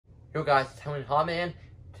Yo guys, it's Hotman.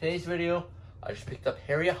 Today's video, I just picked up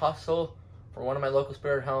Harriet Hustle from one of my local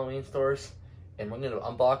Spirit Halloween stores, and we're going to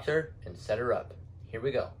unbox her and set her up. Here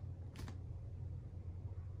we go.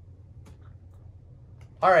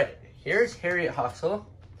 Alright, here's Harriet Hustle.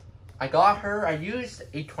 I got her, I used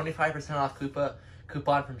a 25% off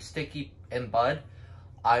coupon from Sticky and Bud.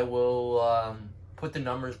 I will put the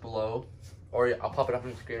numbers below, or I'll pop it up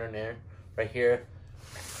on the screen on there, right here.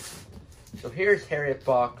 So here's Harriet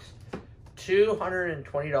box.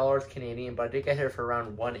 $220 Canadian, but I did get her for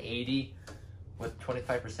around $180 with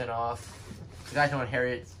 25% off. You guys know what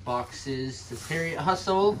Harriet's box is. This Harriet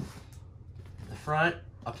Hustle, the front,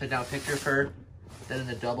 upside down picture of her, then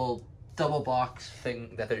the double box thing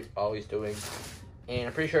that they're always doing. And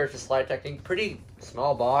I'm pretty sure it's a slide technique. Pretty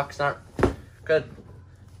small box, not good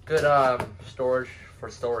storage for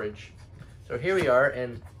storage. So here we are,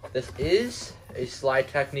 and this is a slide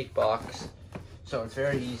technique box. So it's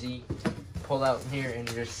very easy. Pull out in here and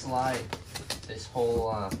just slide this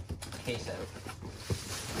whole case out.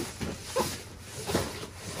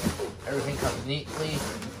 Everything comes neatly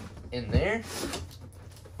in there.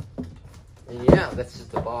 And yeah, this is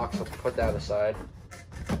the box. I'll put that aside.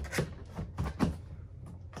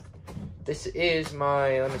 This is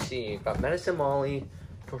my, let me see, got Medicine Molly,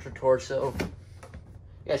 Torso.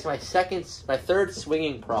 Yeah, it's my third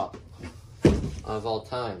swinging prop of all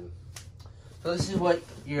time. So this is what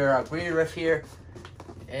your greeter riff here,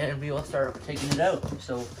 and we will start taking it out.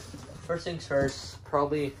 So first things first,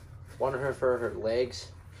 probably one of her for her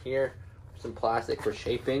legs here, some plastic for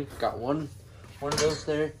shaping. Got one of those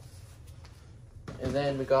there, and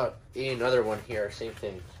then we got another one here, same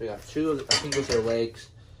thing. So we got two of, I think those are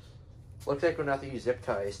legs. Looks like we're not to use zip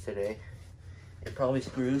ties today, and probably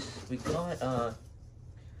screws. We got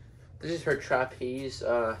this is her trapeze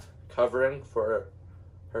covering for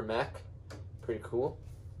her mech. Pretty cool.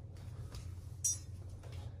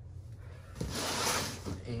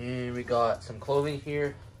 And we got some clothing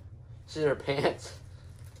here. This is her pants.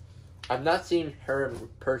 I've not seen her in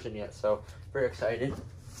person yet, so very excited.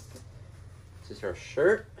 This is her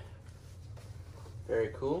shirt.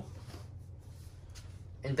 Very cool.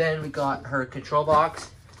 And then we got her control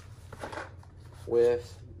box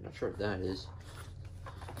with, I'm not sure what that is.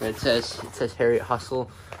 But it says Harriet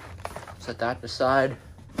Hustle. Set that aside.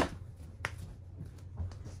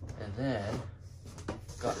 And then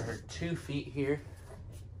got her 2 feet here.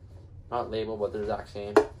 Not labeled, but the exact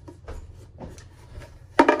same.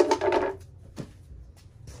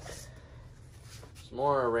 Some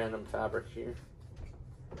more random fabric here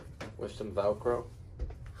with some Velcro.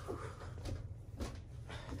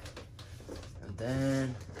 And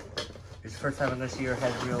then it's the first time I'm gonna see her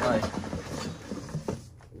head in real life.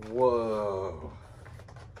 Whoa.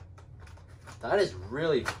 That's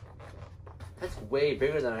way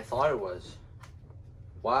bigger than I thought it was.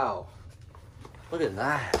 Wow. Look at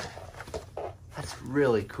that. That's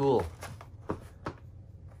really cool.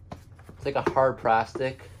 It's like a hard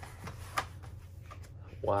plastic.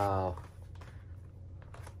 Wow.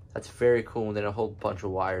 That's very cool. And then a whole bunch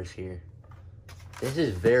of wires here. This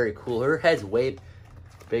is very cool. Her head's way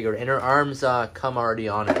bigger, and her arms come already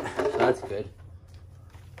on it. So that's good.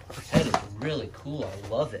 Her head is really cool. I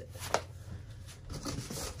love it.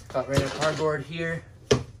 Got random cardboard here.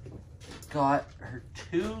 Got her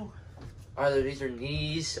either these are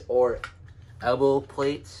knees or elbow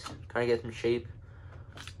plates. Kind of get some shape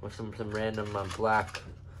with some random black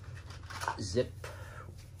zip,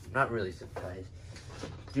 not really zip ties.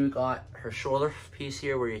 We got her shoulder piece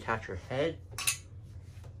here where you attach her head.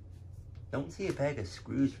 Don't see a bag of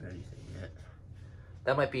screws or anything yet.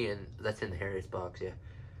 That might be that's in the Harriet's box, yeah.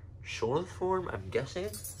 Shoulder form, I'm guessing.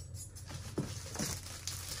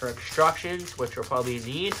 For extractions, which you'll probably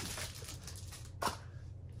need.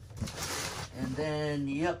 And then,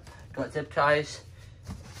 yep, got zip ties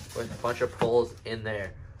with a bunch of pulls in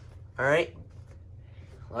there. Alright,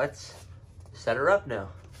 let's set her up now.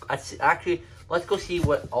 Actually, let's go see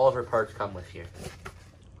what all of her parts come with here.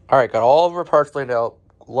 Alright, got all of her parts laid out.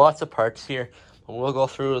 Lots of parts here. We'll go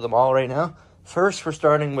through them all right now. First, we're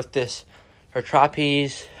starting with this. Her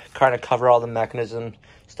trapeze, kind of cover all the mechanism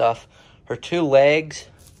stuff. Her 2 legs.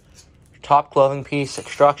 Top clothing piece,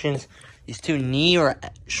 extractions, these 2 knee or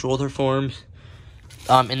shoulder forms.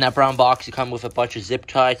 In that brown box, you come with a bunch of zip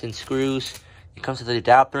ties and screws. It comes with an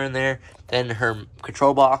adapter in there. Then her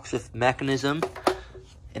control box with mechanism.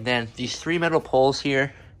 And then these 3 metal poles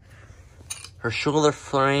here. Her shoulder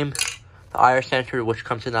frame, the eye center, which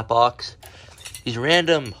comes in that box. These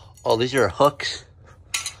random, these are hooks.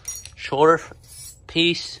 Shoulder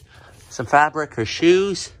piece, some fabric, her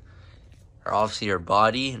shoes. obviously her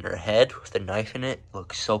body and her head with the knife in it.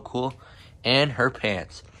 Looks so cool. And her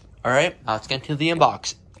pants. Alright, now let's get to the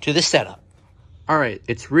unbox. To the setup. Alright,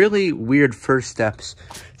 it's really weird first steps.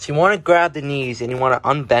 So you want to grab the knees and you want to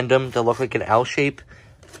unbend them to look like an L shape.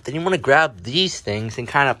 Then you want to grab these things and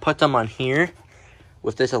kind of put them on here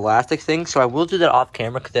with this elastic thing. So I will do that off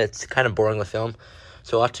camera because it's kind of boring to film.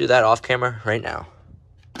 So I'll do that off camera right now.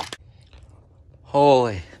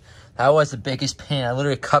 Holy, that was the biggest pain. I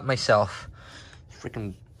literally cut myself.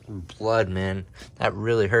 Freaking blood, man. That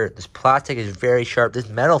really hurt. This plastic is very sharp. This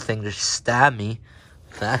metal thing just stabbed me.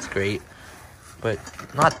 That's great. But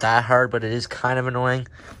not that hard, but it is kind of annoying.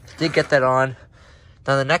 Did get that on.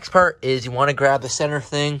 Now the next part is you want to grab the center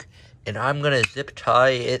thing, and I'm going to zip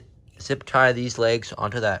tie these legs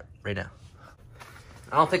onto that right now.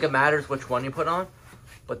 I don't think it matters which one you put on,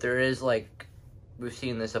 but there is like, we've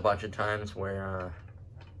seen this a bunch of times where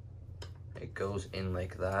it goes in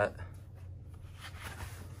like that.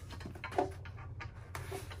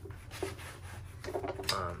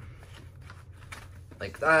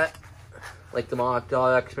 Like that. Like the Mock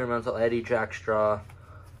Dog, Experimental Eddie, Jack Straw,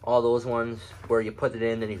 all those ones where you put it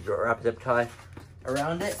in, then you wrap a zip tie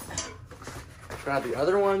around it. Grab the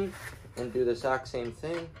other one and do the exact same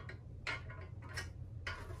thing.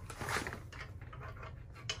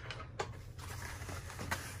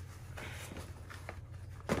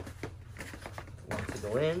 Want to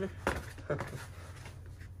go in.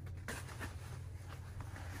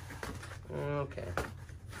 Okay.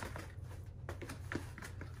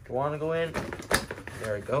 Want to go in?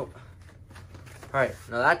 There we go. Alright,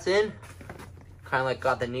 now that's in. Kind of like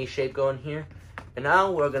got the knee shape going here. And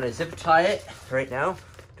now we're going to zip tie it right now.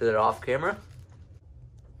 Do that off camera.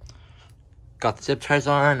 Got the zip ties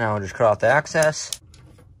on. Now we'll just cut off the excess.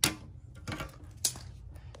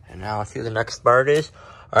 And now let's see what the next part is.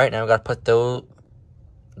 Alright, now we got to put the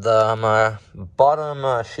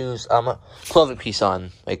bottom shoes, clothing piece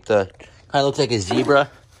on. Like the, kind of looks like a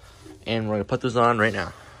zebra. And we're going to put those on right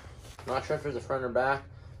now. Not sure if there's a front or back.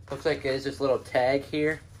 Looks like there's this little tag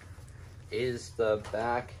here. Is the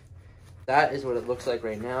back. That is what it looks like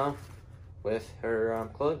right now with her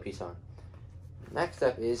clothing piece on. Next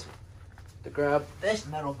step is to grab this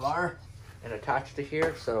metal bar and attach it to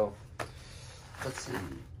here. So let's see.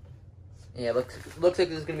 Yeah, looks like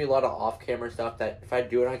there's gonna be a lot of off-camera stuff that if I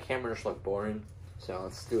do it on camera, it'll just look boring. So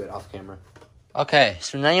let's do it off camera. Okay,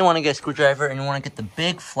 so now you want to get a screwdriver and you want to get the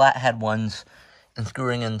big flathead ones and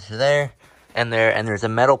screwing into there and there, and there's a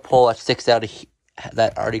metal pole that sticks out of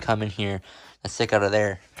that already come in here that stick out of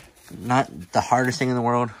there. Not the hardest thing in the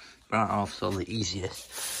world, but also the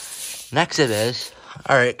easiest. Next it is,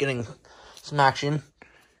 alright, getting some action.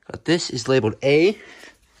 But this is labeled A,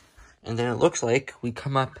 and then it looks like we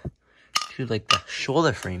come up to like the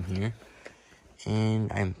shoulder frame here,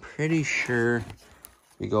 and I'm pretty sure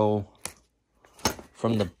we go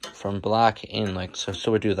from black in, like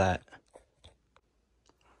so we do that.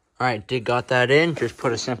 Alright, got that in. Just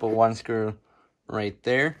put a simple one screw right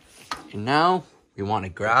there. And now we want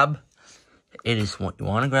to grab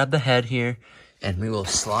the head here, and we will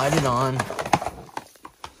slide it on.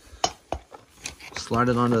 Slide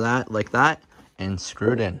it onto that like that and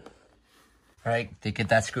screw it in. Alright, to get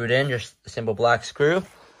that screwed in, just a simple black screw.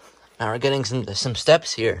 Now we're getting some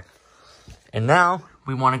steps here. And now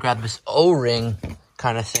we want to grab this O-ring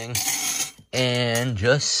kind of thing and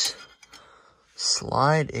just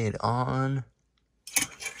slide it on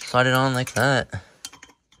like that.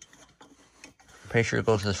 Pretty sure it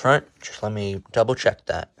goes to the front. Just let me double check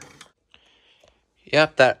that.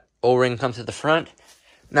 Yep, that O-ring comes to the front.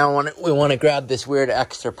 Now we want to grab this weird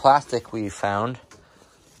extra plastic we found,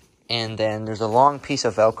 and then there's a long piece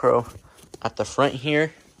of Velcro at the front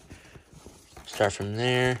here. Start from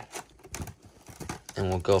there, and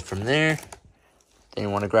we'll go from there. Then you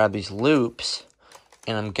want to grab these loops,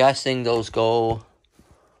 and I'm guessing those go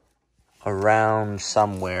around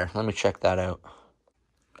somewhere. Let me check that out.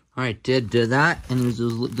 All right, did that, and there's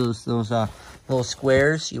those little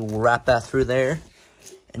squares. You wrap that through there,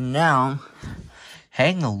 and now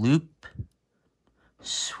hang the loop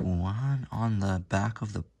swan on the back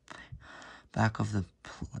of the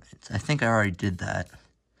plates. I think I already did that,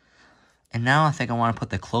 and now I think I want to put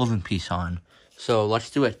the clothing piece on. So let's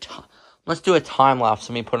do a time lapse.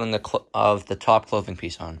 Let me put on the top clothing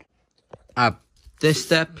piece on. This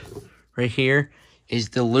step right here is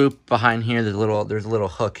the loop behind here. There's a little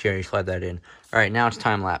hook here. You slide that in. All right, now it's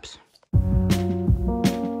time lapse.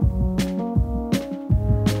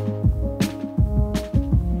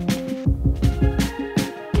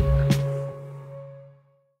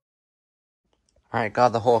 All right,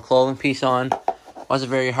 got the whole clothing piece on. Wasn't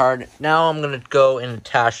very hard. Now I'm gonna go and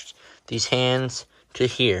attach these hands to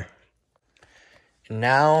here. And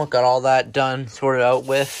now, got all that done, sorted out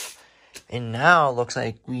with. And now, it looks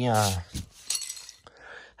like we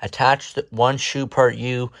attach one shoe part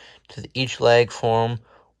U to each leg, form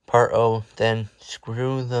part O, then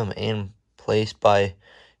screw them in place by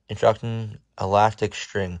instructing elastic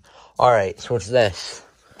string. Alright, so it's this.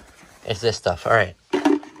 It's this stuff. Alright.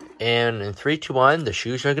 And in 3, 2, 1, the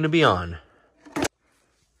shoes are going to be on.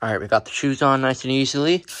 Alright, we got the shoes on nice and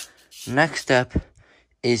easily. Next step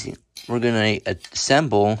is we're going to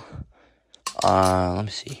assemble, let me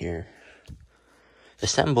see here.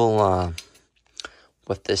 Assemble,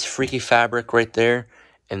 with this freaky fabric right there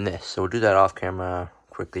and this. So we'll do that off camera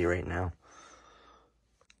quickly right now.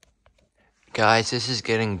 Guys, this is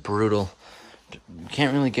getting brutal.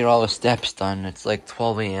 Can't really get all the steps done. It's like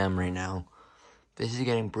 12 a.m. right now. This is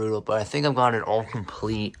getting brutal, but I think I've got it all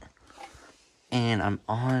complete. And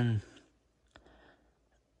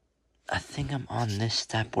I think I'm on this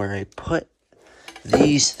step where I put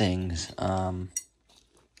these things,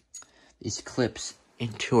 these clips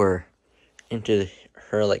into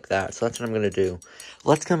her like that. So that's what I'm going to do.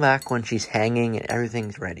 Let's come back when she's hanging and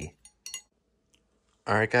everything's ready.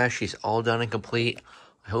 Alright guys, she's all done and complete.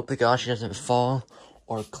 I hope to God she doesn't fall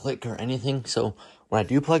or click or anything. So when I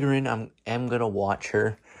do plug her in, I am going to watch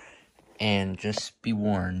her and just be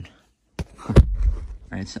warned.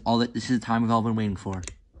 Alright, so this is the time we've all been waiting for.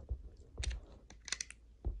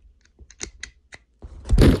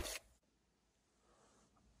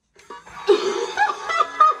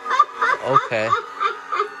 Okay.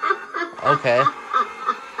 Okay.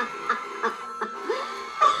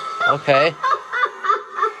 Okay.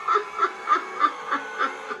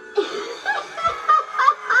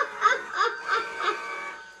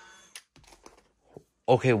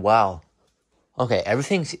 Okay, wow. Okay,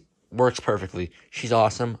 everything works perfectly. She's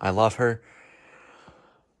awesome. I love her.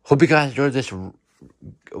 Hope you guys enjoyed this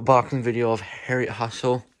boxing video of Harriet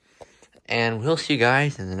Hustle. And we'll see you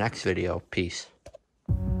guys in the next video. Peace.